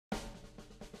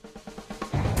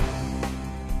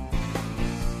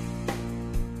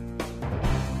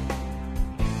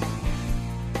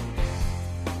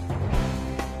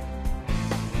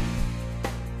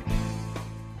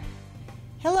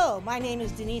Hello, my name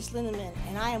is Denise Lindeman,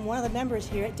 and I am one of the members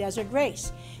here at Desert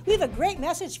Grace. We have a great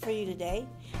message for you today.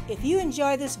 If you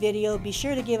enjoy this video, be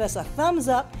sure to give us a thumbs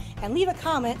up and leave a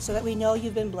comment so that we know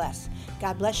you've been blessed.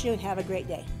 God bless you and have a great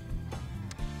day.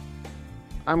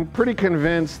 I'm pretty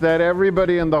convinced that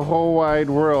everybody in the whole wide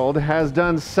world has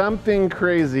done something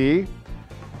crazy,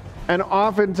 and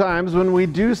oftentimes when we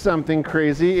do something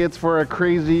crazy, it's for a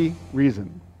crazy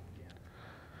reason.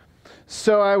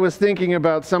 So I was thinking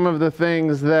about some of the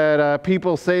things that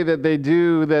people say that they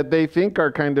do that they think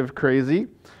are kind of crazy,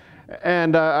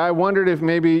 and I wondered if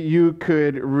maybe you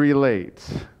could relate.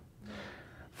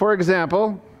 For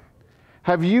example,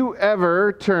 have you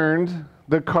ever turned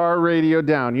the car radio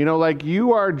down? You know, like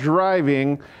you are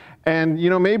driving and, you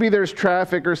know, maybe there's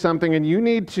traffic or something and you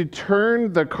need to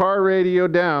turn the car radio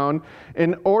down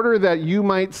in order that you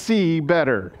might see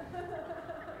better.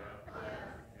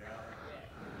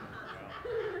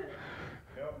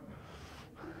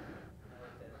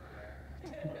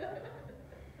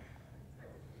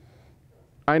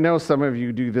 I know some of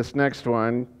you do this next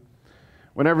one.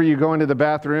 Whenever you go into the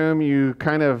bathroom, you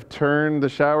kind of turn the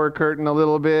shower curtain a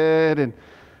little bit and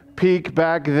peek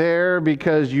back there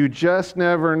because you just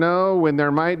never know when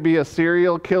there might be a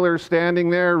serial killer standing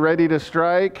there ready to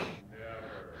strike.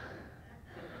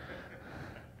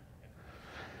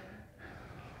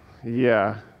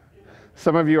 Yeah,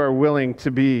 some of you are willing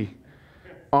to be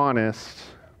honest.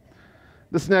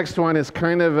 This next one is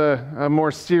kind of a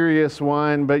more serious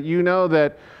one, but you know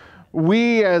that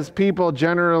we as people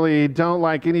generally don't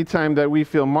like any time that we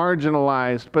feel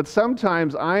marginalized, but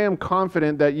sometimes I am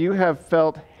confident that you have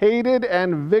felt hated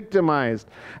and victimized.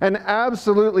 And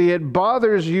absolutely, it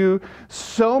bothers you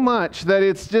so much that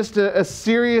it's just a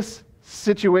serious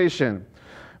situation.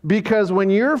 Because when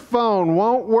your phone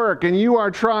won't work and you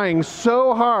are trying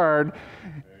so hard,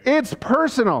 it's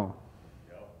personal.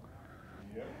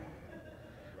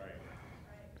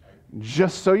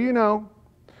 Just so you know,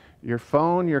 your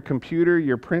phone, your computer,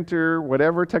 your printer,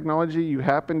 whatever technology you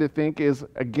happen to think is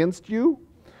against you,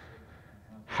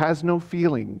 has no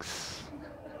feelings.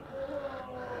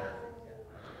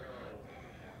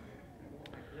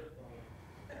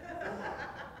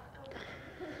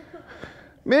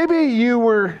 Maybe you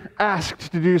were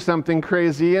asked to do something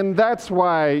crazy, and that's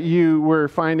why you were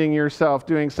finding yourself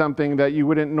doing something that you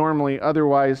wouldn't normally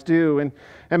otherwise do.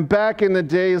 And back in the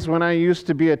days when I used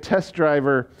to be a test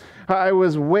driver, I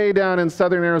was way down in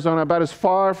southern Arizona, about as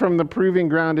far from the proving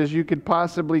ground as you could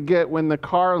possibly get when the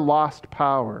car lost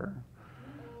power.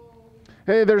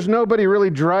 Hey, there's nobody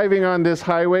really driving on this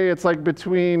highway. It's like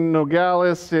between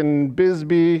Nogales and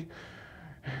Bisbee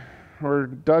or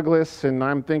Douglas, and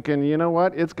I'm thinking, you know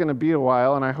what? It's going to be a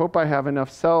while, and I hope I have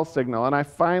enough cell signal, and I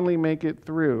finally make it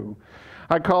through.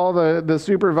 I call the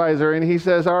supervisor, and he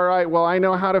says, all right, well, I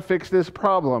know how to fix this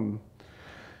problem.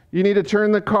 You need to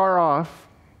turn the car off.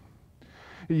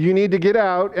 You need to get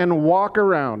out and walk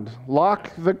around.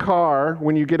 Lock the car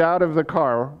when you get out of the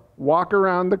car. Walk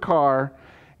around the car.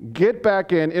 Get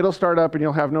back in. It'll start up, and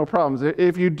you'll have no problems.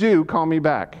 If you do, call me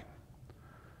back.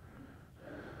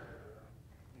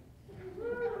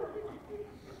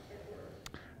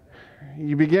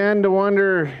 You began to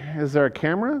wonder, is there a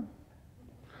camera?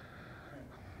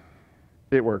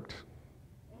 It worked.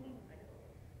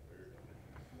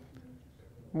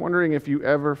 I'm wondering if you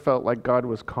ever felt like God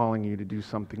was calling you to do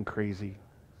something crazy.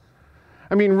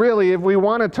 I mean, really, if we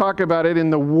want to talk about it in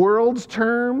the world's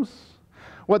terms,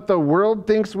 what the world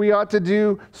thinks we ought to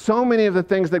do, so many of the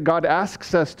things that God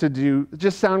asks us to do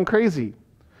just sound crazy.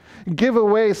 Give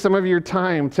away some of your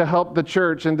time to help the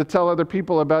church and to tell other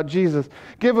people about Jesus.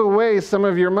 Give away some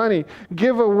of your money.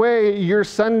 Give away your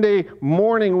Sunday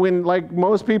morning when, like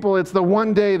most people, it's the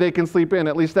one day they can sleep in.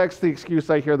 At least that's the excuse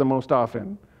I hear the most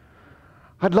often.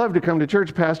 I'd love to come to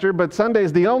church, Pastor, but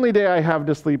Sunday's the only day I have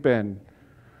to sleep in.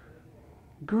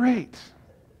 Great.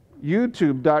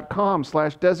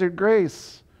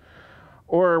 YouTube.com/desertgrace.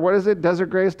 Or what is it?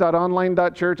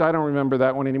 desertgrace.online.church. I don't remember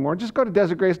that one anymore. Just go to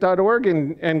desertgrace.org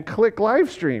and click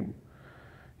live stream.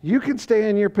 You can stay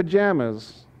in your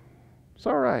pajamas. It's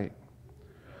all right.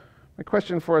 My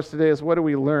question for us today is, what do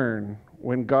we learn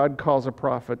when God calls a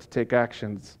prophet to take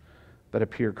actions that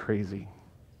appear crazy?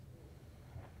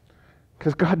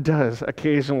 Because God does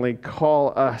occasionally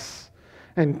call us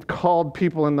and called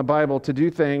people in the Bible to do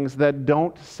things that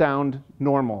don't sound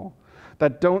normal,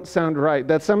 that don't sound right,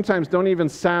 that sometimes don't even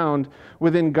sound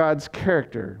within God's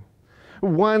character.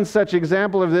 One such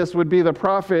example of this would be the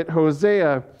prophet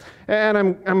Hosea. And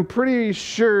I'm pretty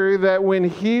sure that when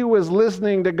he was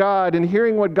listening to God and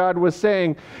hearing what God was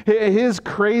saying, his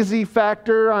crazy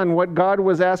factor on what God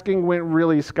was asking went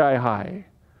really sky high.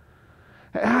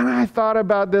 And I thought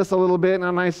about this a little bit,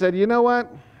 and I said, you know what?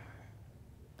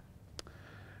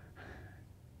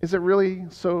 Is it really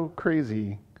so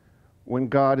crazy when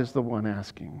God is the one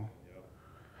asking? Yep.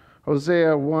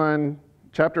 Hosea 1,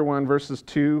 chapter 1, verses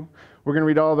 2. We're going to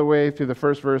read all the way through the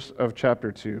first verse of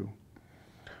chapter 2.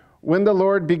 When the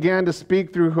Lord began to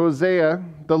speak through Hosea,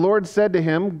 the Lord said to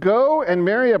him, "Go and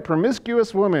marry a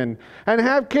promiscuous woman and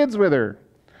have kids with her.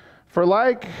 For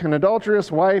like an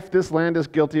adulterous wife, this land is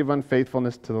guilty of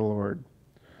unfaithfulness to the Lord."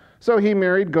 So he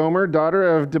married Gomer,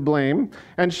 daughter of Diblaim,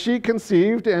 and she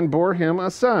conceived and bore him a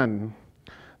son.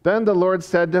 Then the Lord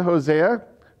said to Hosea,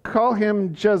 "Call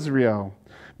him Jezreel,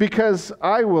 because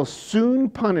I will soon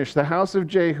punish the house of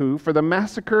Jehu for the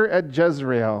massacre at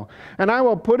Jezreel, and I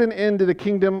will put an end to the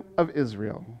kingdom of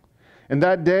Israel. In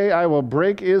that day I will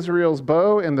break Israel's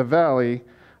bow in the valley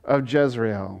of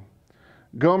Jezreel."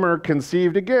 Gomer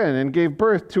conceived again and gave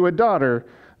birth to a daughter.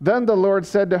 Then the Lord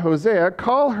said to Hosea,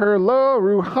 "Call her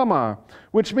Lo-Ruhamah,"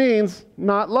 which means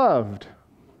not loved.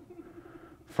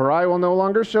 "For I will no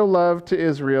longer show love to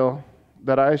Israel,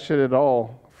 that I should at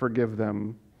all forgive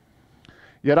them.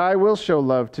 Yet I will show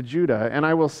love to Judah, and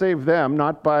I will save them,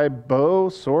 not by bow,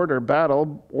 sword, or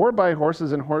battle, or by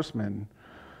horses and horsemen.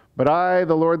 But I,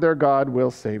 the Lord their God, will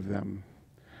save them."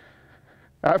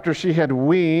 After she had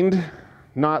weaned,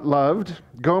 not loved,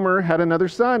 Gomer had another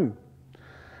son.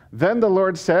 Then the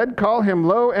Lord said, "Call him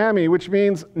Lo-Ammi," which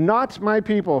means not my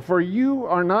people, for you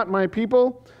are not my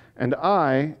people, and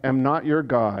I am not your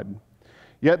God.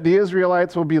 Yet the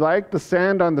Israelites will be like the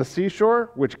sand on the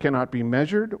seashore, which cannot be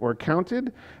measured or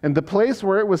counted. And the place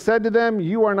where it was said to them,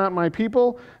 "You are not my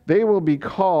people," they will be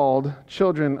called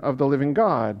children of the living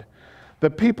God. The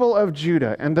people of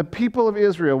Judah and the people of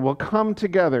Israel will come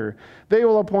together. They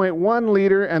will appoint one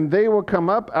leader, and they will come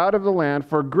up out of the land,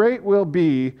 for great will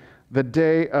be the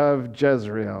day of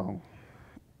Jezreel.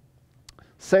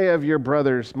 Say of your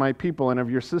brothers, "My people," and of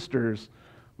your sisters,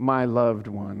 "My loved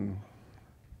one."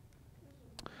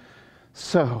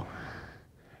 So,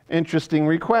 interesting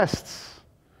requests.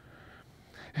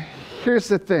 Here's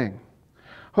the thing.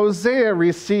 Hosea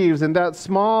receives in that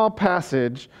small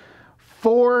passage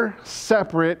 4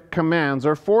 separate commands,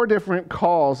 or 4 different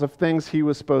calls of things he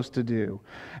was supposed to do.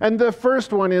 And the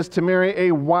first one is to marry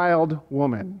a wild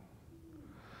woman.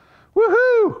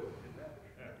 Woohoo!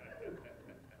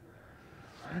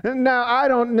 Now, I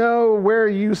don't know where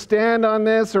you stand on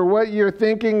this or what you're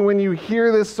thinking when you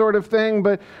hear this sort of thing,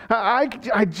 but I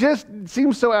just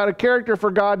seem so out of character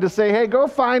for God to say, hey, go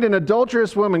find an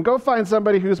adulterous woman. Go find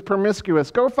somebody who's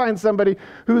promiscuous. Go find somebody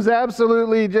who's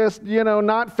absolutely just,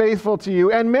 not faithful to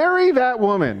you, and marry that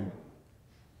woman.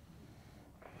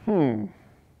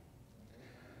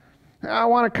 I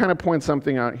want to kind of point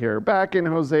something out here. Back in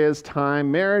Hosea's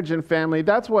time, marriage and family,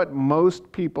 that's what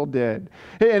most people did.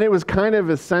 And it was kind of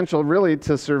essential, really,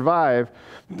 to survive.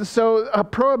 So a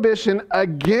prohibition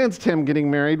against him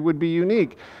getting married would be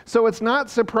unique. So it's not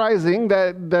surprising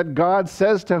that God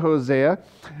says to Hosea,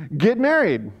 get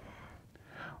married.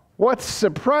 What's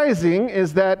surprising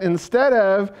is that instead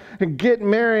of get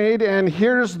married and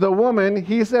here's the woman,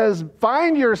 he says,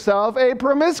 find yourself a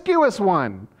promiscuous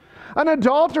one. An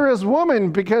adulterous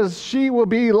woman, because she will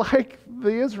be like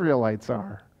the Israelites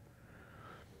are.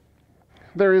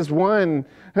 There is one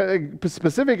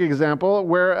specific example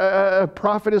where a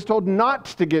prophet is told not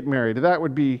to get married. That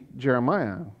would be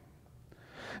Jeremiah.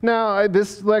 Now,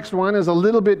 this next one is a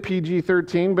little bit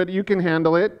PG-13, but you can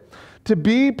handle it. To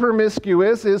be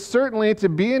promiscuous is certainly to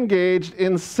be engaged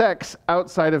in sex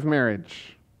outside of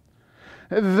marriage.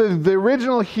 The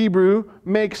original Hebrew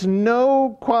makes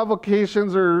no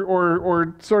qualifications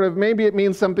or sort of maybe it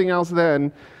means something else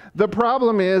then. The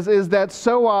problem is that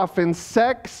so often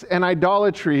sex and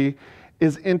idolatry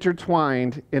is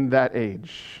intertwined in that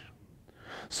age.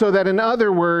 So that in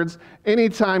other words,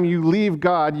 anytime you leave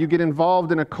God, you get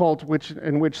involved in a cult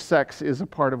in which sex is a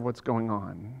part of what's going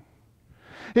on.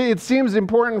 It seems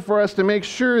important for us to make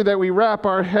sure that we wrap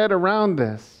our head around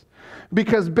this.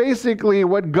 Because basically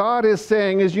what God is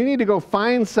saying is you need to go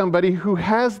find somebody who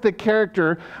has the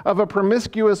character of a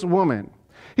promiscuous woman.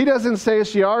 He doesn't say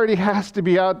she already has to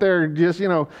be out there just,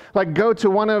 like go to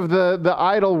one of the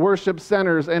idol worship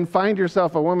centers and find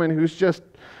yourself a woman who's just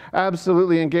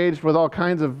absolutely engaged with all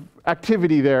kinds of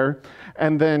activity there,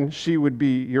 and then she would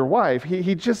be your wife.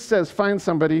 He just says find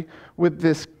somebody with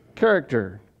this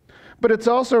character. But it's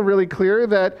also really clear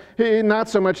that, not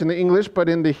so much in the English, but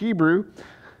in the Hebrew,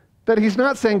 that he's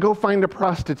not saying go find a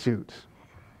prostitute.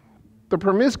 The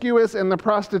promiscuous and the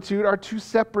prostitute are 2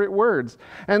 separate words.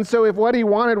 And so if what he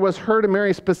wanted was her to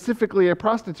marry specifically a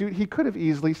prostitute, he could have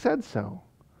easily said so.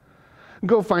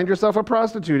 Go find yourself a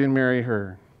prostitute and marry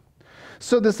her.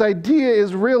 So this idea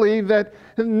is really that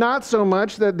not so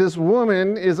much that this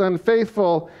woman is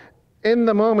unfaithful in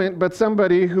the moment, but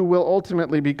somebody who will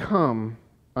ultimately become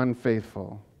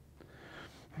unfaithful.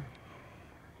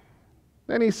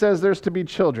 Then he says there's to be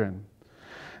children.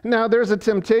 Now, there's a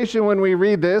temptation when we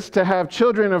read this to have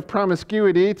children of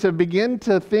promiscuity, to begin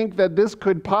to think that this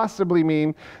could possibly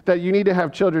mean that you need to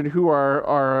have children who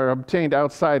are obtained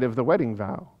outside of the wedding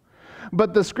vow.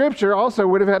 But the scripture also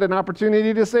would have had an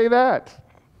opportunity to say that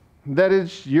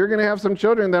you're going to have some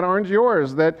children that aren't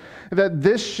yours, that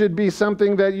this should be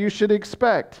something that you should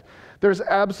expect. There's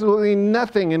absolutely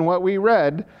nothing in what we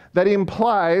read that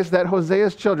implies that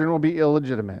Hosea's children will be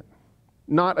illegitimate.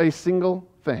 Not a single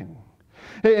thing.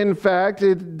 In fact,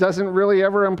 it doesn't really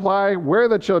ever imply where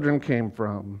the children came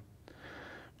from.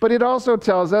 But it also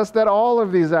tells us that all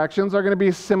of these actions are going to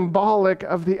be symbolic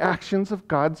of the actions of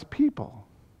God's people.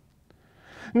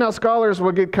 Now, scholars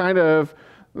will get kind of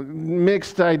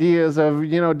mixed ideas of,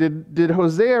 did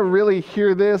Hosea really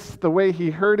hear this the way he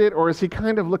heard it, or is he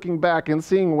kind of looking back and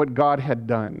seeing what God had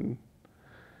done?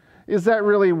 Is that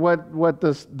really what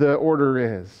the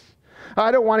order is?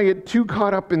 I don't want to get too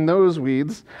caught up in those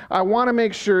weeds. I want to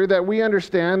make sure that we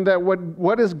understand that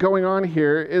what is going on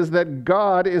here is that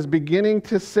God is beginning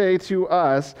to say to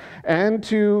us and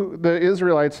to the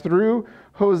Israelites through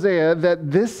Hosea that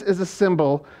this is a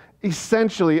symbol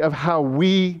essentially of how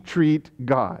we treat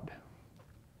God.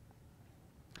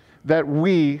 That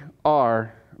we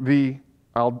are the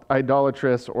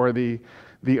idolatrous or the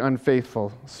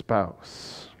unfaithful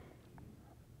spouse.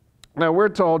 Now, we're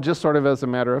told, just sort of as a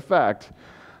matter of fact,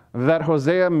 that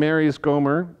Hosea marries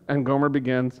Gomer, and Gomer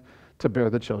begins to bear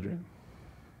the children.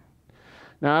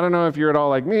 Now, I don't know if you're at all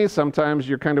like me. Sometimes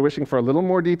you're kind of wishing for a little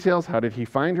more details. How did he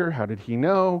find her? How did he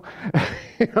know?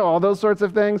 All those sorts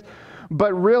of things.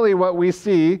 But really what we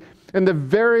see in the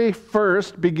very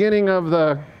first beginning of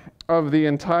the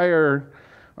entire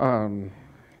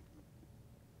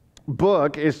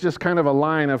book is just kind of a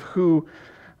line of who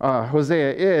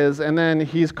Hosea is, and then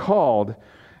he's called.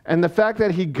 And the fact that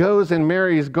he goes and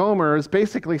marries Gomer is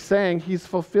basically saying he's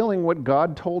fulfilling what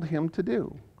God told him to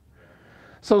do.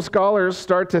 So scholars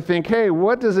start to think, hey,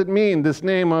 what does it mean, this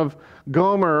name of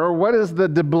Gomer, or what does the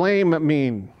to blame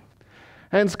mean?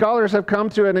 And scholars have come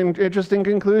to an interesting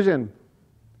conclusion.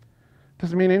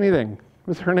 Doesn't mean anything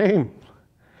with her name.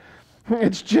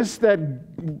 It's just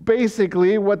that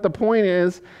basically what the point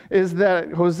is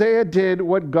that Hosea did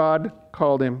what God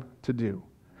called him to do.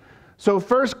 So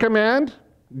first command,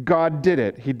 God did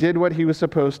it. He did what he was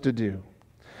supposed to do.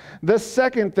 The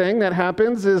second thing that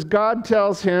happens is God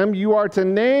tells him, you are to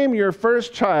name your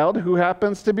first child, who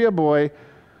happens to be a boy,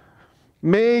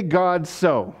 may God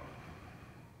so.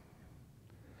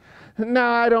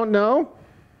 Now, I don't know.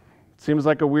 Seems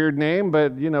like a weird name,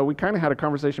 but, we kind of had a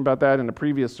conversation about that in a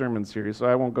previous sermon series, so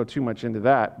I won't go too much into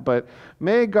that. But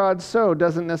may God so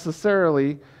doesn't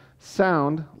necessarily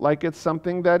sound like it's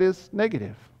something that is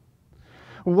negative.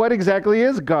 What exactly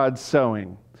is God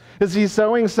sowing? Is he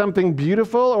sowing something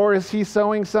beautiful, or is he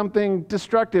sowing something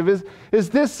destructive? Is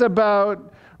this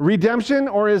about redemption,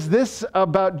 or is this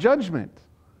about judgment?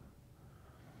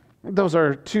 Those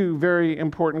are two very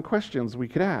important questions we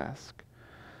could ask.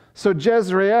 So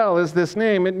Jezreel is this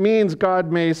name. It means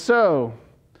God may sow.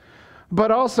 But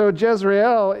also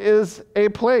Jezreel is a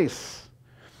place.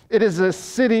 It is a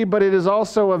city, but it is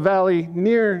also a valley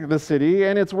near the city,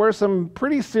 and it's where some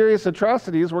pretty serious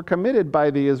atrocities were committed by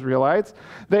the Israelites.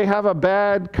 They have a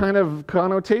bad kind of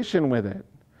connotation with it.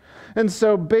 And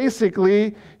so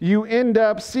basically, you end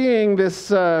up seeing this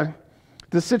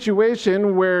the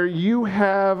situation where you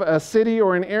have a city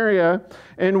or an area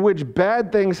in which bad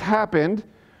things happened,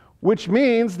 which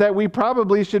means that we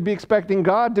probably should be expecting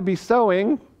God to be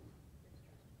sowing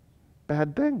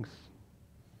bad things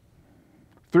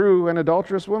through an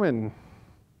adulterous woman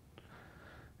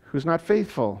who's not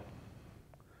faithful.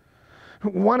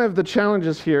 One of the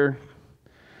challenges here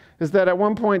is that at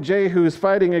one point Jehu is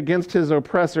fighting against his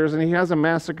oppressors, and he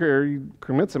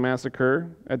commits a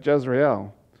massacre at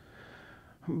Jezreel.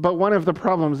 But one of the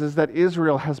problems is that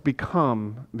Israel has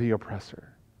become the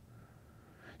oppressor.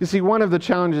 You see, one of the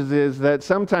challenges is that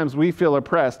sometimes we feel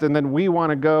oppressed, and then we want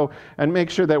to go and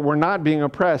make sure that we're not being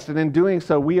oppressed, and in doing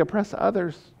so, we oppress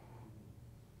others.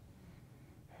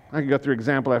 I could go through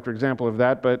example after example of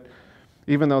that, but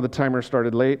even though the timer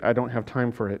started late, I don't have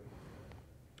time for it.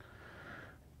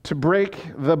 To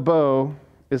break the bow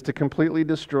is to completely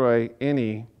destroy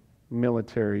any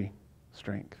military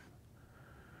strength.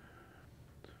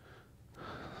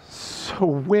 So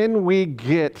when we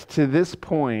get to this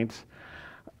point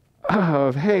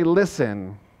of, hey,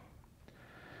 listen,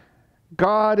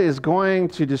 God is going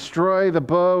to destroy the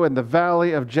bow in the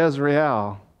valley of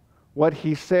Jezreel. What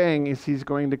he's saying is he's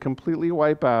going to completely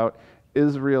wipe out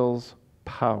Israel's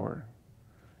power,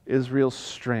 Israel's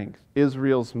strength,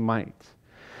 Israel's might.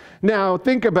 Now,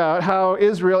 think about how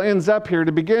Israel ends up here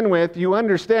to begin with. You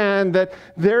understand that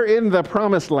they're in the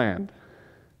promised land.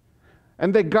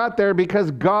 And they got there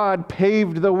because God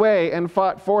paved the way and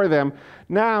fought for them.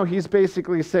 Now he's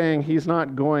basically saying he's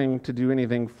not going to do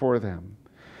anything for them.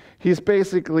 He's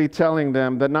basically telling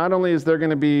them that not only is there going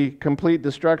to be complete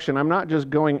destruction, I'm not just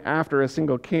going after a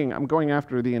single king, I'm going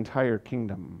after the entire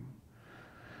kingdom.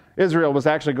 Israel was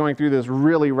actually going through this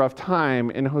really rough time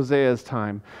in Hosea's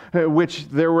time, which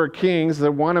there were kings,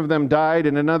 that one of them died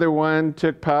and another one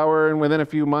took power, and within a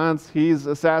few months he's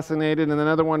assassinated, and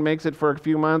another one makes it for a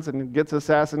few months and gets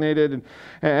assassinated,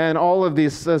 and all of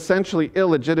these essentially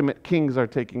illegitimate kings are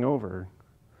taking over.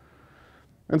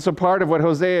 And so part of what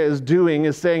Hosea is doing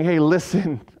is saying, hey,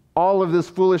 listen, all of this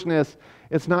foolishness,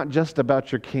 it's not just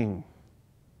about your king.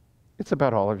 It's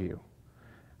about all of you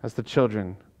as the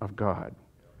children of God.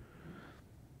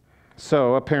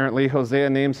 So apparently Hosea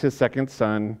names his second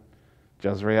son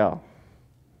Jezreel,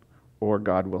 or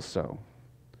God will sow.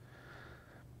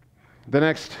 The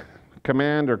next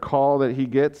command or call that he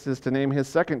gets is to name his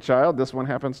second child, this one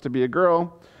happens to be a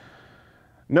girl,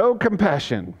 no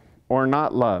compassion or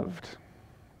not loved.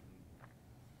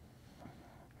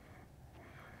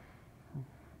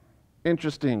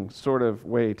 Interesting sort of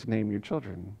way to name your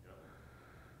children.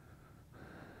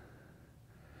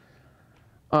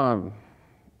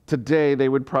 Today, they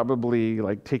would probably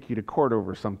take you to court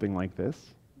over something like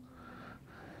this.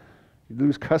 You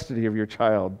lose custody of your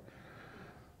child.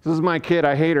 This is my kid,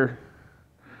 I hate her.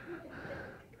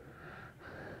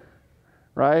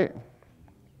 Right?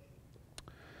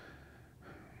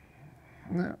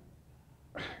 Now,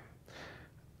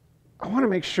 I want to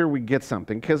make sure we get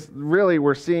something, because really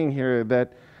we're seeing here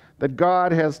that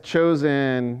God has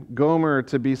chosen Gomer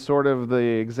to be sort of the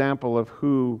example of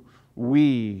who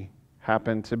we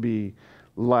happen to be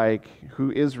like,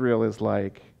 who Israel is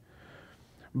like.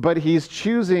 But he's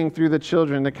choosing through the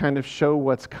children to kind of show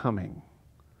what's coming.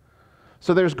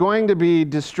 So there's going to be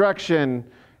destruction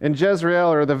in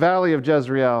Jezreel, or the valley of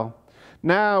Jezreel.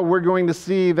 Now we're going to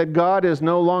see that God is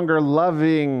no longer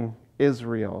loving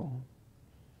Israel.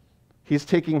 He's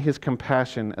taking his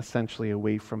compassion essentially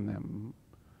away from them.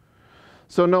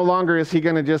 So no longer is he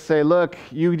going to just say, look,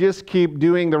 you just keep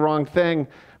doing the wrong thing,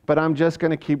 but I'm just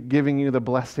going to keep giving you the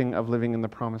blessing of living in the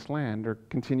promised land, or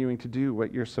continuing to do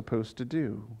what you're supposed to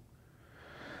do.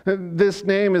 This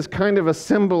name is kind of a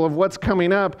symbol of what's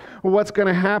coming up, what's going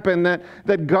to happen,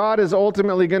 that God is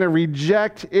ultimately going to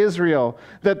reject Israel,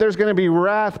 that there's going to be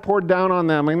wrath poured down on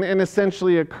them, and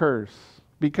essentially a curse,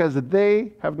 because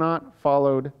they have not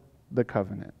followed the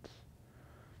covenant.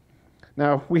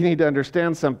 Now, we need to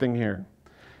understand something here.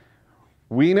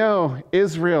 We know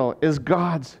Israel is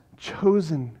God's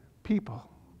chosen people,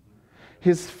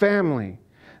 his family,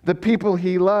 the people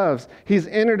he loves. He's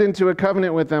entered into a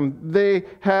covenant with them. They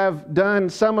have done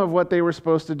some of what they were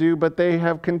supposed to do, but they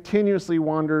have continuously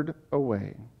wandered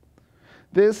away.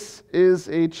 This is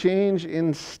a change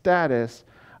in status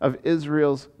of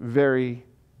Israel's very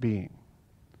being.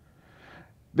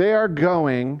 They are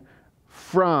going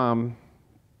from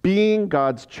being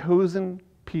God's chosen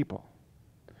people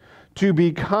to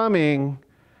becoming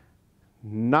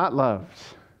not loved,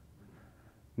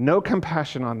 no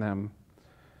compassion on them,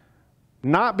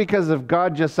 not because of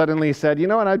God just suddenly said, you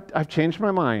know what, I've changed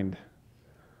my mind,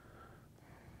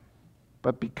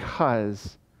 but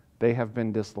because they have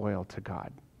been disloyal to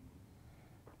God.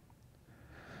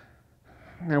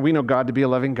 Now, we know God to be a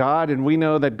loving God, and we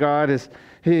know that God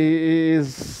He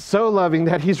is so loving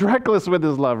that he's reckless with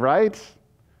his love, right?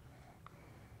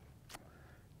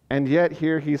 And yet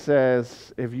here he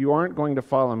says, if you aren't going to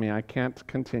follow me, I can't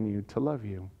continue to love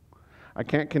you. I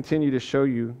can't continue to show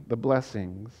you the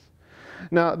blessings.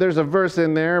 Now, there's a verse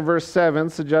in there, verse 7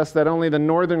 suggests that only the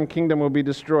northern kingdom will be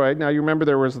destroyed. Now, you remember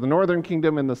there was the northern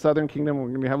kingdom and the southern kingdom. We're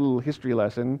going to have a little history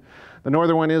lesson. The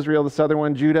northern one, Israel, the southern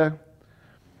one, Judah.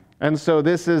 And so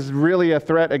this is really a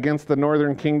threat against the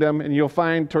northern kingdom. And you'll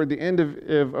find toward the end of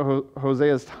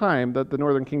Hosea's time that the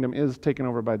northern kingdom is taken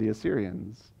over by the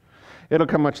Assyrians. It'll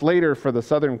come much later for the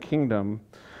southern kingdom.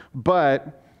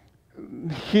 But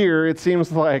here it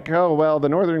seems like, oh, well, the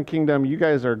northern kingdom, you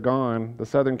guys are gone. The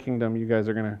southern kingdom, you guys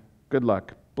are going to, good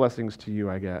luck. Blessings to you,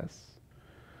 I guess.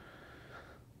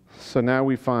 So now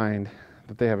we find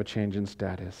that they have a change in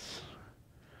status.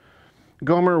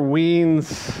 Gomer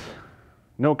weans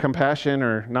no compassion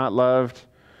or not loved.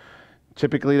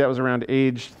 Typically that was around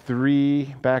age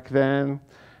 3 back then.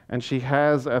 And she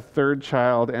has a third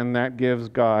child, and that gives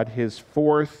God his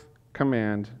fourth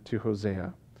command to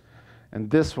Hosea. And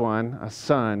this one, a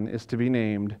son, is to be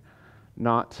named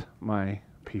Not My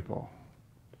People.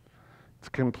 It's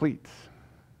complete.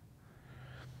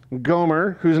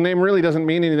 Gomer, whose name really doesn't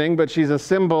mean anything, but she's a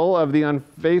symbol of the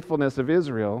unfaithfulness of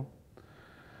Israel.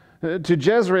 To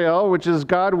Jezreel, which is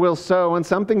God will sow, and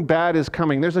something bad is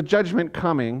coming. There's a judgment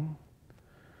coming.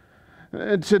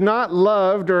 To not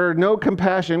loved or no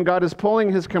compassion, God is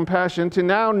pulling his compassion to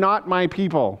now not my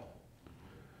people.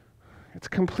 It's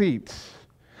complete.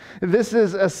 This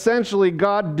is essentially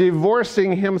God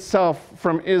divorcing himself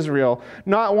from Israel,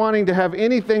 not wanting to have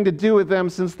anything to do with them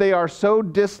since they are so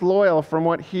disloyal from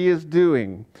what he is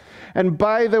doing. And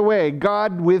by the way,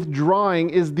 God withdrawing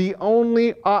is the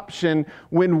only option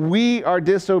when we are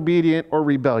disobedient or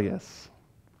rebellious.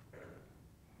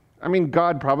 I mean,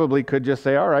 God probably could just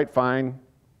say, all right, fine,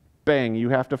 bang, you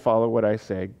have to follow what I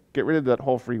say. Get rid of that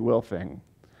whole free will thing.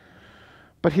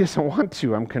 But he doesn't want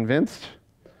to, I'm convinced.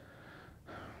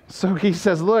 So he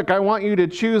says, look, I want you to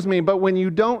choose me, but when you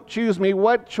don't choose me,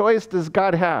 what choice does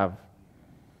God have?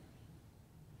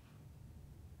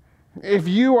 If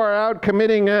you are out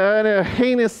committing a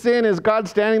heinous sin, is God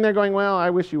standing there going, well,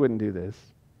 I wish you wouldn't do this,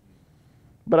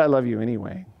 but I love you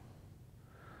anyway?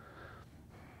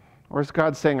 Or is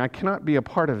God saying, I cannot be a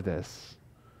part of this,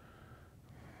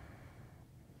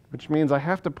 which means I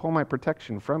have to pull my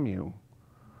protection from you,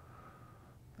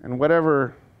 and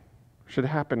whatever should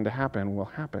happen to happen will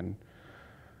happen,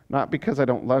 not because I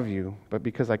don't love you, but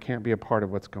because I can't be a part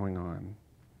of what's going on.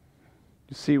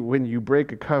 You see, when you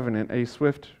break a covenant, a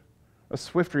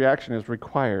swift reaction is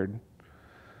required.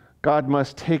 God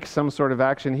must take some sort of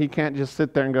action. He can't just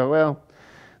sit there and go, well,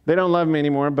 they don't love me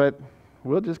anymore, but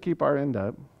we'll just keep our end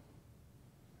up.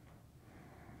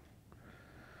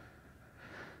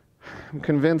 I'm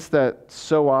convinced that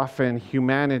so often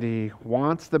humanity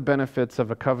wants the benefits of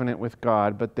a covenant with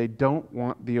God, but they don't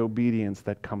want the obedience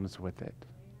that comes with it.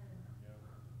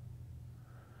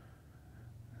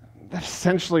 That's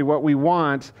essentially what we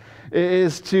want,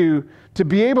 is to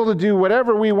be able to do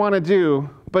whatever we want to do,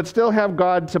 but still have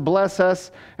God to bless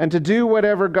us and to do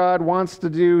whatever God wants to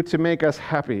do to make us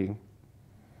happy.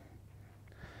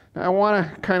 Now, I want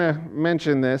to kind of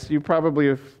mention this. You probably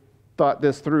have thought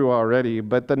this through already,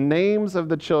 but the names of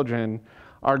the children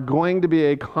are going to be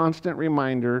a constant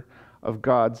reminder of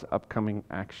God's upcoming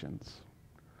actions.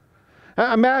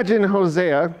 Imagine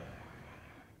Hosea.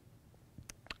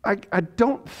 I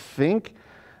don't think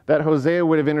that Hosea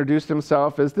would have introduced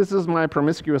himself as, this is my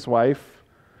promiscuous wife,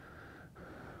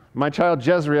 my child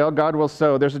Jezreel, God will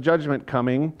sow, there's a judgment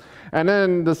coming. And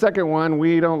then the second one,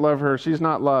 we don't love her, she's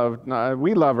not loved.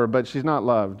 We love her, but she's not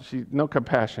loved, no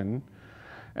compassion.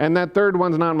 And that third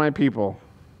one's not my people.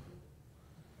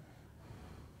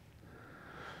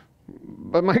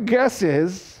 But my guess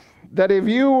is that if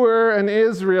you were an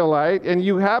Israelite and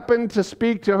you happened to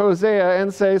speak to Hosea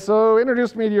and say, so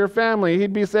introduce me to your family,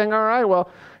 he'd be saying, all right, well,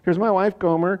 here's my wife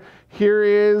Gomer, here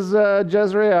is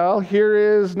Jezreel, here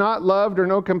is not loved or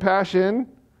no compassion,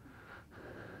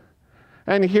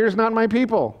 and here's not my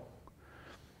people.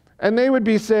 And they would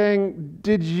be saying,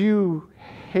 did you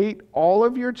hate all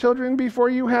of your children before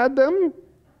you had them?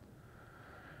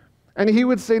 And he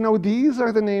would say, no, these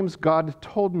are the names God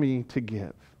told me to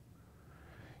give.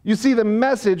 You see, the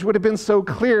message would have been so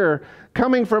clear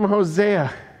coming from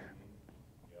Hosea.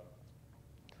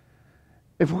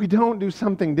 If we don't do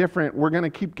something different, we're going to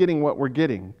keep getting what we're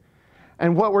getting.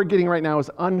 And what we're getting right now is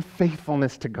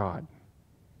unfaithfulness to God.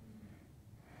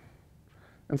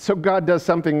 And so God does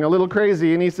something a little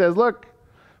crazy, and he says, look,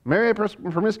 marry a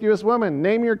promiscuous woman.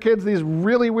 Name your kids these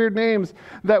really weird names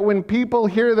that when people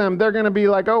hear them, they're going to be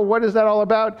like, oh, what is that all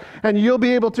about? And you'll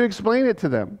be able to explain it to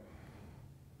them.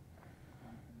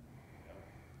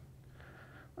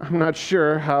 I'm not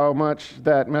sure how much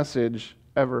that message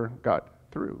ever got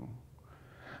through.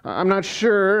 I'm not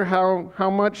sure how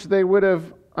much they would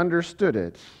have understood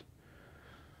it.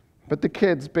 But the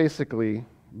kids basically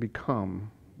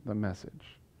become the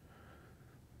message.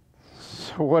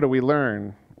 So what do we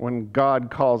learn when God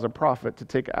calls a prophet to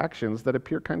take actions that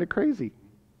appear kind of crazy?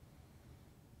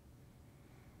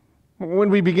 When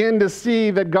we begin to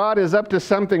see that God is up to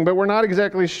something, but we're not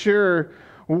exactly sure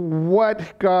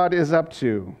what God is up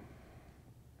to.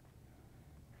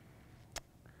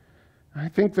 I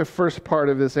think the first part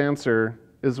of this answer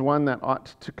is one that ought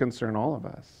to concern all of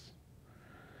us.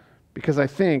 Because I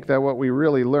think that what we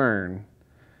really learn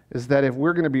is that if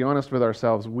we're going to be honest with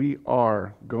ourselves, we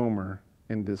are Gomer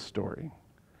in this story.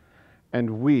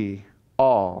 And we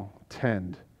all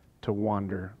tend to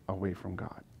wander away from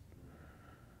God.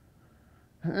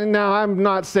 Now, I'm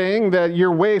not saying that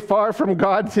you're way far from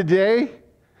God today,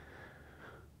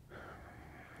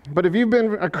 but if you've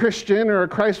been a Christian or a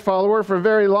Christ follower for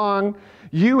very long,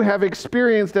 you have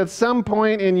experienced at some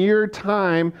point in your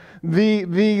time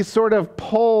the sort of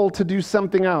pull to do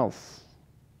something else.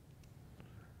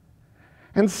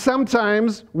 And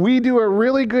sometimes we do a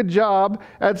really good job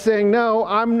at saying, no,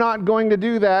 I'm not going to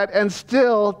do that, and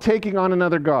still taking on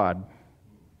another god.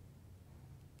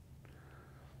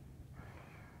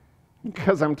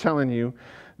 Because I'm telling you,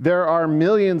 there are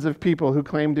millions of people who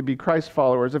claim to be Christ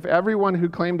followers. If everyone who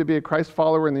claimed to be a Christ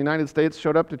follower in the United States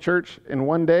showed up to church in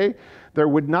one day, there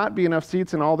would not be enough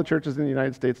seats in all the churches in the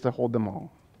United States to hold them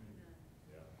all.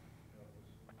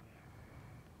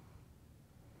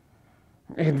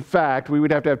 In fact, we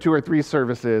would have to have 2 or 3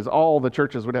 services. All the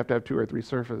churches would have to have 2 or 3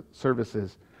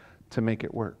 services to make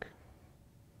it work.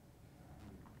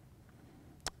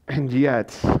 And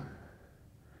yet,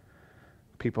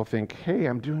 people think, hey,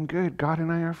 I'm doing good. God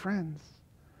and I are friends.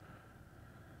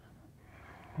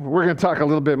 We're going to talk a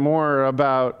little bit more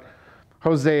about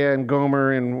Hosea and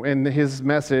Gomer and his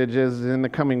messages in the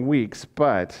coming weeks,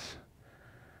 but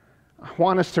I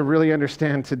want us to really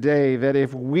understand today that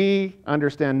if we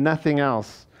understand nothing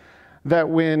else, that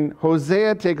when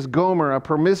Hosea takes Gomer, a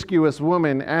promiscuous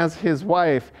woman, as his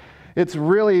wife, it's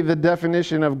really the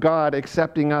definition of God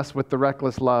accepting us with the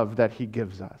reckless love that he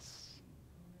gives us.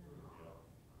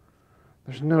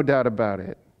 There's no doubt about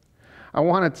it. I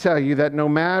want to tell you that no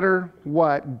matter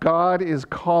what, God is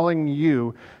calling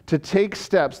you to take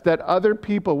steps that other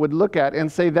people would look at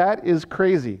and say, that is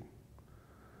crazy.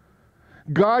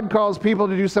 God calls people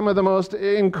to do some of the most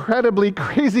incredibly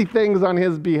crazy things on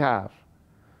his behalf.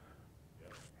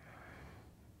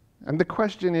 And the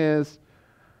question is,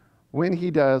 when he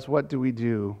does, what do we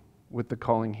do with the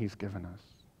calling he's given us?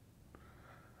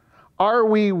 Are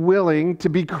we willing to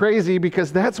be crazy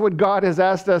because that's what God has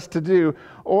asked us to do?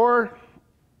 Or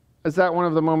is that one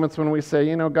of the moments when we say,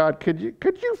 you know, God, could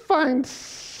you find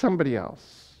somebody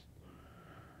else?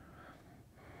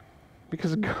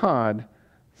 Because God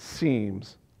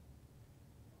seems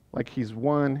like he's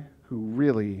one who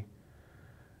really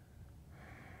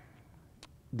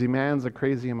demands a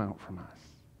crazy amount from us.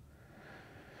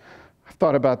 I've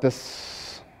thought about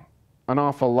this an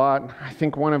awful lot. I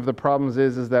think one of the problems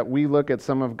is that we look at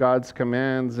some of God's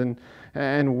commands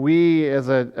and we as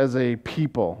a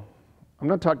people, I'm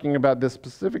not talking about this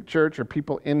specific church or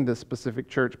people in this specific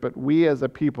church, but we as a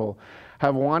people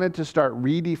have wanted to start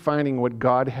redefining what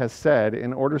God has said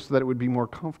in order so that it would be more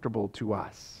comfortable to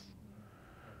us.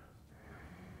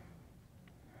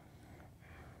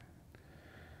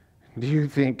 Do you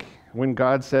think when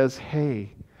God says,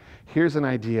 hey, here's an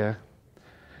idea,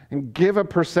 and give a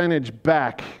percentage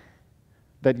back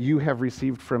that you have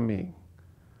received from me,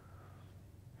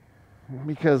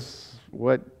 because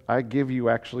what I give you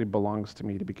actually belongs to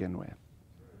me to begin with?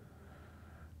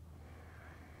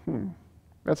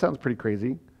 That sounds pretty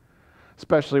crazy,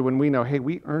 especially when we know, hey,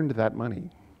 we earned that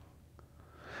money.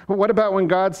 But what about when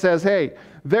God says, hey,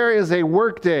 there is a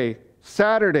work day,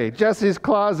 Saturday, Jesse's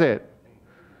Closet.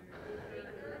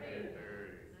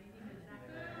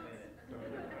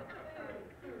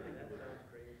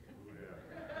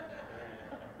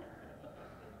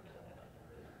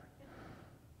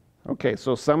 Okay,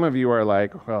 so some of you are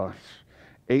like, well,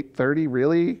 8:30,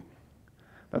 really?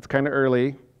 That's kind of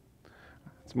early.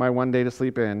 It's my one day to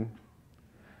sleep in,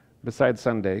 besides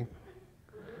Sunday.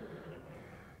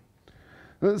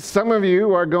 Some of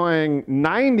you are going,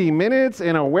 90 minutes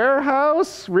in a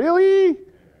warehouse? Really?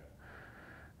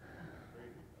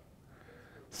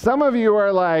 Some of you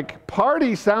are like,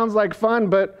 party sounds like fun,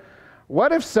 but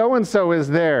what if so-and-so is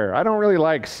there? I don't really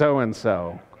like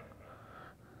so-and-so.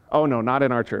 Oh, no, not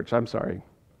in our church. I'm sorry.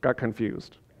 Got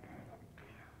confused.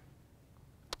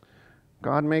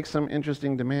 God makes some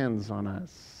interesting demands on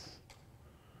us.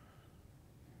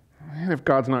 And if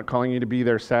God's not calling you to be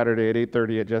there Saturday at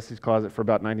 8:30 at Jesse's Closet for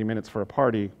about 90 minutes for a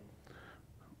party,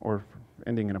 or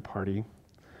ending in a party,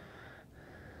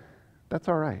 that's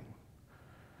all right.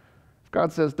 If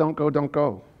God says don't go, don't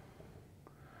go.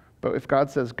 But if God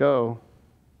says go,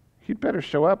 you'd better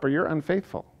show up or you're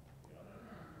unfaithful.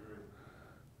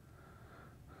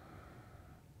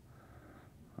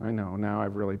 I know, now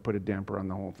I've really put a damper on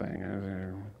the whole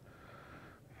thing.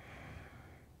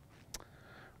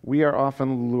 We are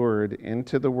often lured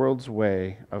into the world's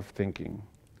way of thinking.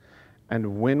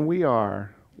 And when we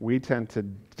are, we tend to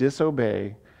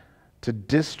disobey, to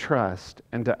distrust,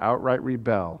 and to outright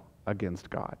rebel against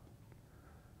God.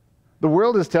 The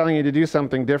world is telling you to do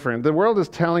something different. The world is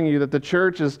telling you that the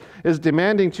church is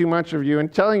demanding too much of you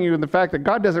and telling you the fact that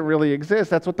God doesn't really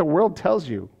exist. That's what the world tells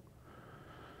you.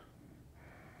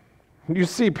 You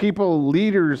see people,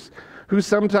 leaders, who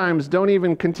sometimes don't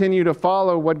even continue to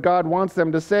follow what God wants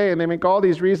them to say, and they make all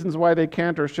these reasons why they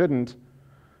can't or shouldn't.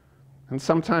 And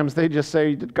sometimes they just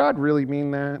say, did God really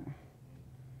mean that?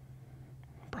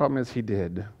 Problem is, he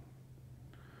did.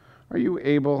 Are you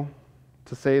able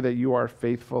to say that you are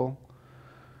faithful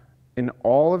in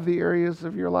all of the areas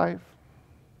of your life?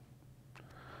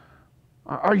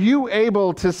 Are you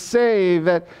able to say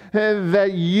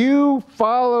that you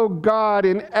follow God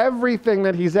in everything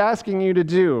that he's asking you to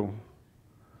do?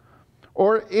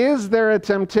 Or is there a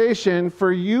temptation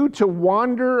for you to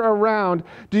wander around?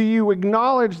 Do you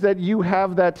acknowledge that you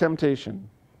have that temptation?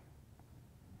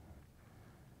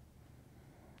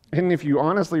 And if you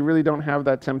honestly really don't have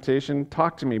that temptation,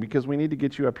 talk to me, because we need to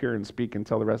get you up here and speak and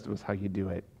tell the rest of us how you do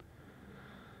it.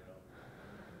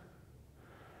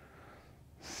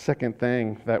 Second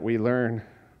thing that we learn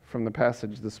from the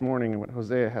passage this morning and what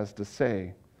Hosea has to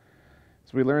say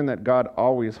is we learn that God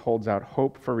always holds out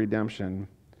hope for redemption,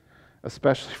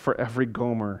 especially for every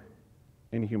Gomer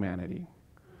in humanity.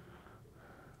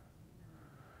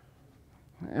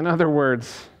 In other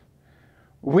words,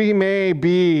 we may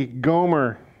be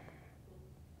Gomer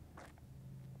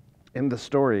in the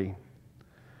story,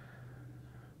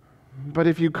 but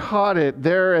if you caught it,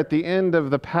 there at the end of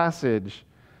the passage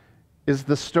is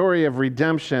the story of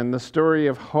redemption, the story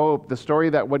of hope, the story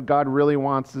that what God really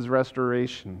wants is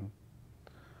restoration.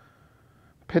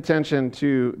 Pay attention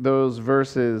to those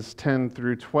verses 10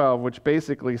 through 12, which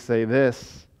basically say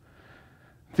this: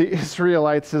 the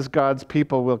Israelites as God's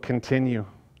people will continue.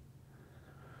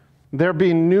 They're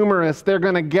being numerous. They're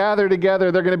going to gather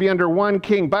together. They're going to be under one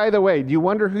king. By the way, do you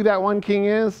wonder who that one king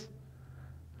is?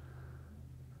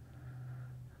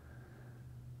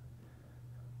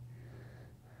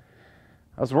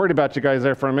 I was worried about you guys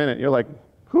there for a minute. You're like,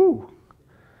 who?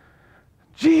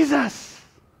 Jesus.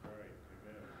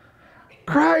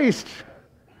 Christ.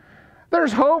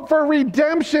 There's hope for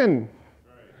redemption.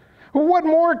 What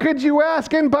more could you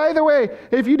ask? And by the way,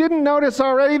 if you didn't notice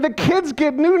already, the kids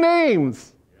get new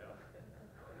names.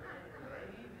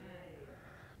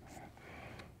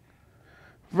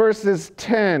 Verse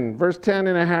 10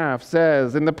 and a half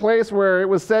says, in the place where it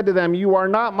was said to them, you are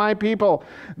not my people,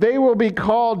 they will be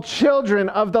called children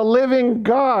of the living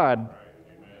God.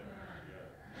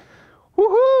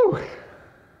 Woohoo!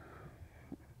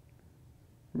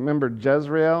 Remember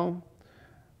Jezreel?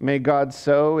 May God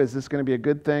sow. Is this going to be a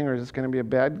good thing or is this going to be a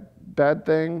bad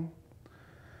thing?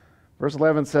 Verse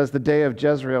 11 says, the day of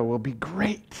Jezreel will be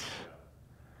great.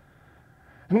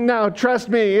 Now, trust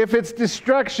me, if it's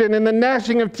destruction and the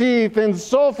gnashing of teeth and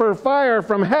sulfur fire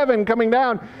from heaven coming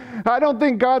down, I don't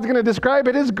think God's going to describe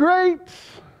it as great.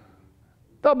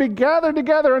 They'll be gathered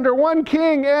together under one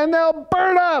king and they'll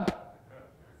burn up.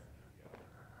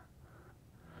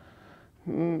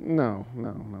 No.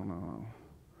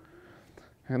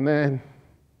 And then,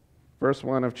 verse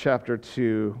 1 of chapter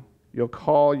 2, you'll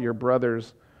call your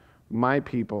brothers my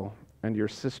people and your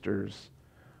sisters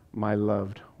my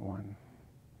loved one.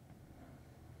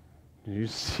 You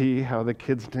see how the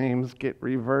kids' names get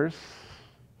reversed?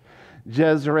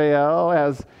 Jezreel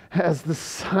as the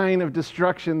sign of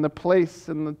destruction, the place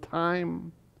and the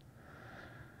time.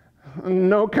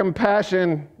 No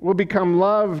compassion will become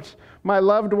loved. My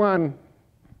loved one,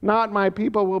 not my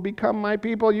people, will become my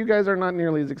people. You guys are not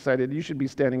nearly as excited. You should be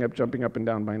standing up, jumping up and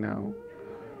down by now.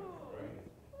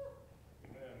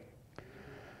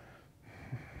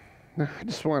 I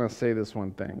just want to say this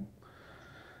one thing.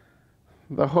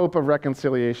 The hope of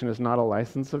reconciliation is not a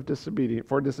license of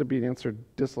disobedience or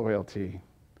disloyalty.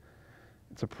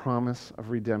 It's a promise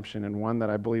of redemption, and one that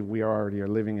I believe we already are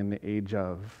living in the age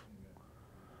of.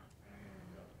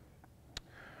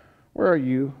 Where are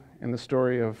you in the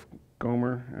story of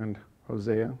Gomer and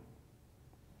Hosea?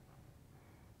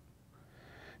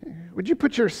 Would you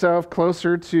put yourself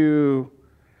closer to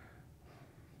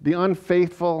the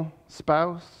unfaithful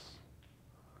spouse?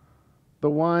 The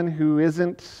one who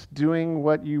isn't doing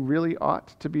what you really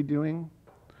ought to be doing?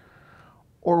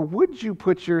 Or would you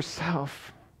put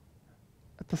yourself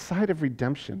at the side of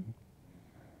redemption?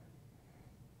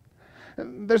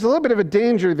 There's a little bit of a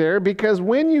danger there, because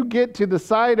when you get to the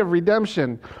side of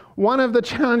redemption, one of the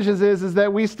challenges is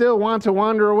that we still want to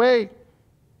wander away.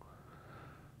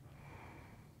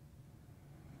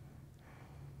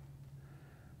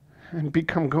 And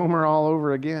become Gomer all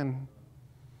over again.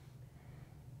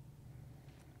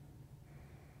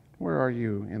 Where are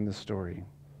you in the story?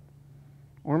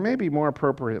 Or maybe more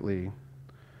appropriately,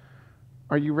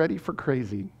 are you ready for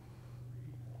crazy?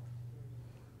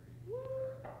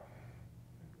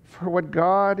 For what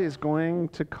God is going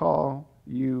to call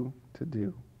you to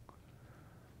do.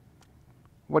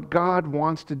 what God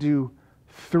wants to do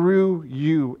through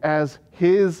you as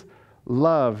His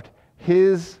loved,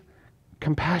 His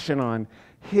compassion on,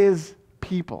 His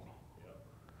people.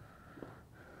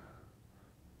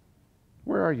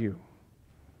 Where are you?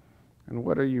 And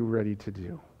what are you ready to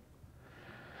do?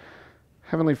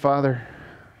 Heavenly Father,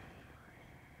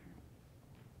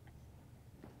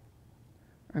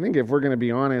 I think if we're going to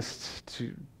be honest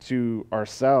to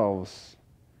ourselves,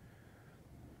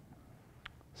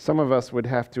 some of us would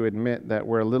have to admit that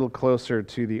we're a little closer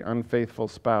to the unfaithful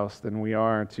spouse than we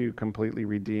are to completely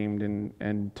redeemed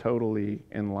and totally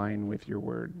in line with your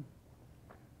word.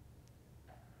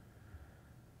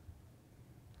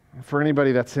 For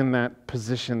anybody that's in that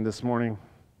position this morning,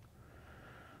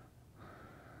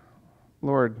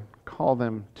 Lord, call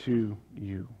them to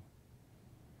you.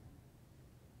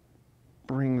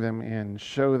 Bring them in.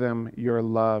 Show them your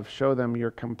love. Show them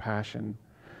your compassion.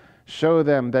 Show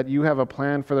them that you have a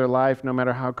plan for their life, no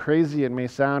matter how crazy it may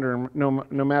sound, or no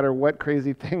matter what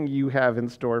crazy thing you have in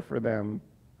store for them.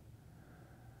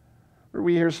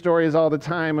 We hear stories all the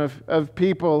time of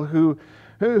people who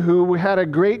had a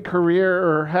great career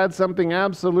or had something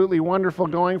absolutely wonderful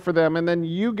going for them, and then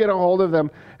you get a hold of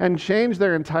them and change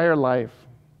their entire life.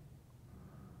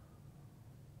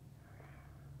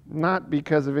 Not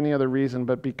because of any other reason,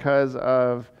 but because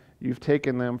of you've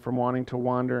taken them from wanting to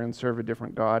wander and serve a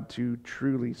different God to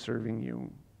truly serving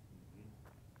you.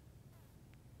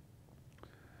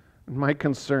 My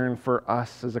concern for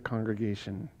us as a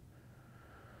congregation,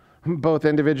 both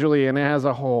individually and as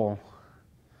a whole,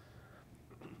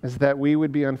 is that we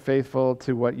would be unfaithful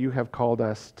to what you have called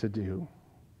us to do.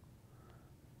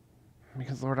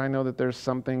 Because, Lord, I know that there's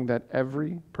something that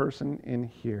every person in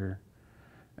here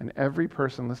and every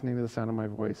person listening to the sound of my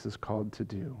voice is called to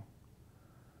do.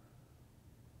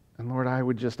 And Lord, I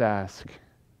would just ask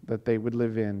that they would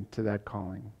live into that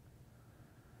calling.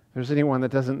 If there's anyone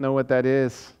that doesn't know what that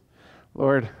is,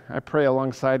 Lord, I pray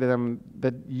alongside of them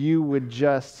that you would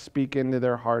just speak into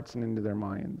their hearts and into their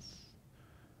minds.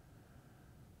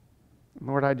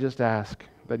 Lord, I just ask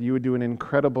that you would do an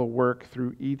incredible work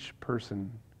through each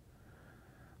person,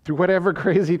 through whatever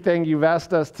crazy thing you've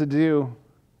asked us to do,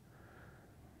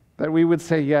 that we would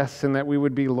say yes and that we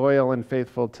would be loyal and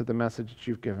faithful to the message that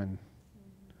you've given.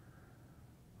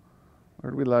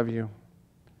 Lord, we love you.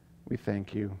 We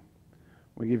thank you.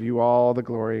 We give you all the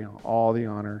glory, all the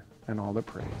honor, and all the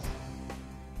praise.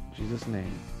 In Jesus'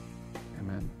 name,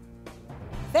 amen.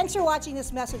 Thanks for watching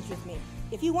this message with me.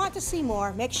 If you want to see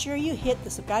more, make sure you hit the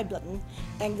subscribe button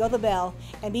and go the bell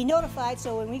and be notified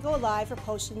so when we go live or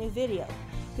post a new video.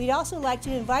 We'd also like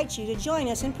to invite you to join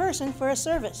us in person for a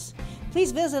service.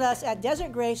 Please visit us at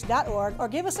desertgrace.org or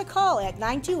give us a call at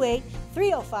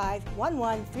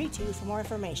 928-305-1132 for more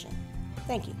information.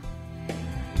 Thank you.